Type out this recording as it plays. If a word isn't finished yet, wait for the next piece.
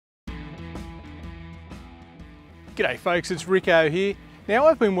G'day folks, it's Ricko here. Now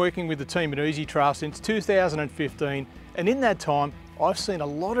I've been working with the team at Ezytrail since 2015, and in that time I've seen a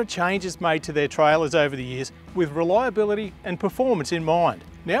lot of changes made to their trailers over the years with reliability and performance in mind.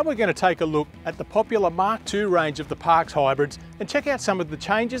 Now we're going to take a look at the popular MK2 range of the Parkes Hybrids and check out some of the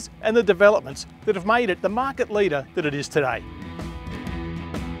changes and the developments that have made it the market leader that it is today.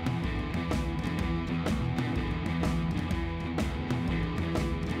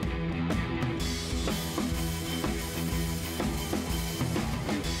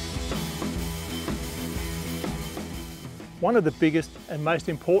 One of the biggest and most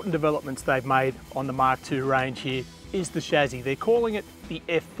important developments they've made on the MK2 range here is the chassis. They're calling it the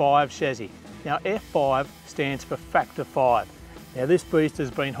F5 chassis. Now F5 stands for Factor 5. Now this beast has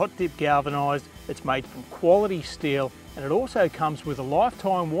been hot dip galvanised, it's made from quality steel, and it also comes with a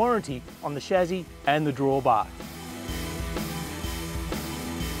lifetime warranty on the chassis and the drawbar.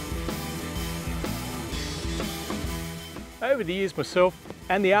 Over the years myself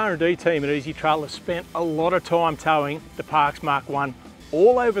and the R&D team at Ezytrail have spent a lot of time towing the Parkes Mk1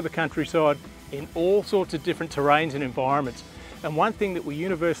 all over the countryside in all sorts of different terrains and environments. And one thing that we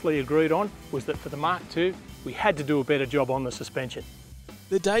universally agreed on was that for the MK2 we had to do a better job on the suspension.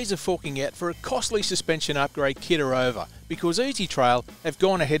 The days of forking out for a costly suspension upgrade kit are over because Ezytrail have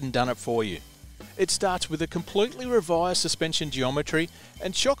gone ahead and done it for you. It starts with a completely revised suspension geometry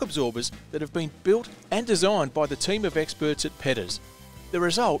and shock absorbers that have been built and designed by the team of experts at Parkes. The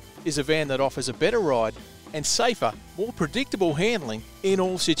result is a van that offers a better ride and safer, more predictable handling in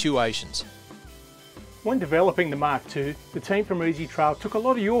all situations. When developing the MK2, the team from Ezytrail took a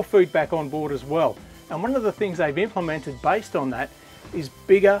lot of your feedback on board as well. And one of the things they've implemented based on that is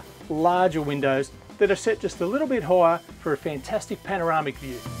bigger, larger windows that are set just a little bit higher for a fantastic panoramic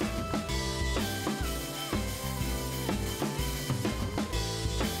view.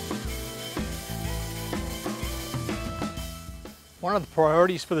 One of the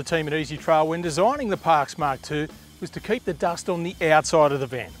priorities for the team at Ezytrail when designing the Parkes MK2 was to keep the dust on the outside of the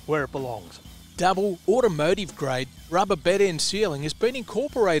van, where it belongs. Double automotive grade rubber bed end sealing has been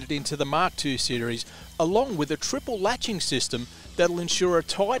incorporated into the MK2 series, along with a triple latching system that'll ensure a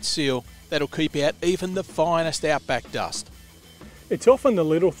tight seal that'll keep out even the finest outback dust. It's often the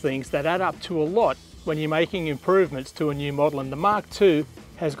little things that add up to a lot when you're making improvements to a new model, and the MK2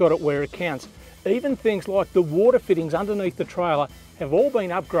 has got it where it counts. Even things like the water fittings underneath the trailer have all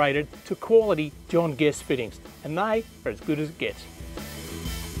been upgraded to quality John Guest fittings, and they are as good as it gets.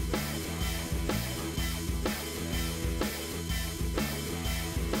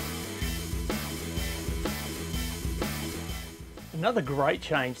 Another great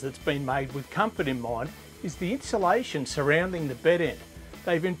change that's been made with comfort in mind is the insulation surrounding the bed end.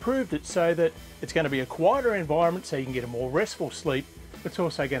 They've improved it so that it's going to be a quieter environment so you can get a more restful sleep. It's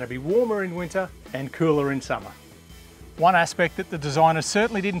also going to be warmer in winter and cooler in summer. One aspect that the designers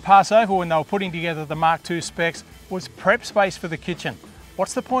certainly didn't pass over when they were putting together the MK2 specs was prep space for the kitchen.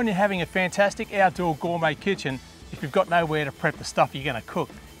 What's the point in having a fantastic outdoor gourmet kitchen if you've got nowhere to prep the stuff you're going to cook?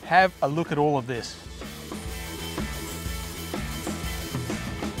 Have a look at all of this.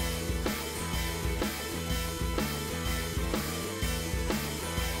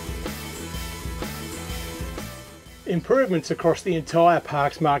 Improvements across the entire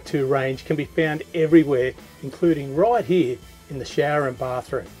Parkes MK2 range can be found everywhere, including right here in the shower and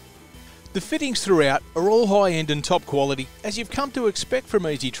bathroom. The fittings throughout are all high-end and top quality, as you've come to expect from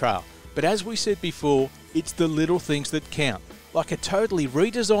Ezytrail. But as we said before, it's the little things that count, like a totally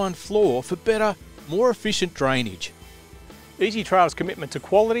redesigned floor for better, more efficient drainage. Ezytrail's commitment to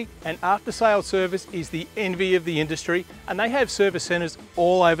quality and after-sales service is the envy of the industry, and they have service centres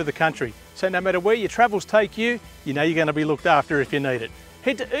all over the country. So no matter where your travels take you, you know you're going to be looked after if you need it.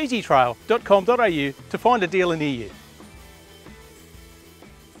 Head to ezytrail.com.au to find a dealer near you.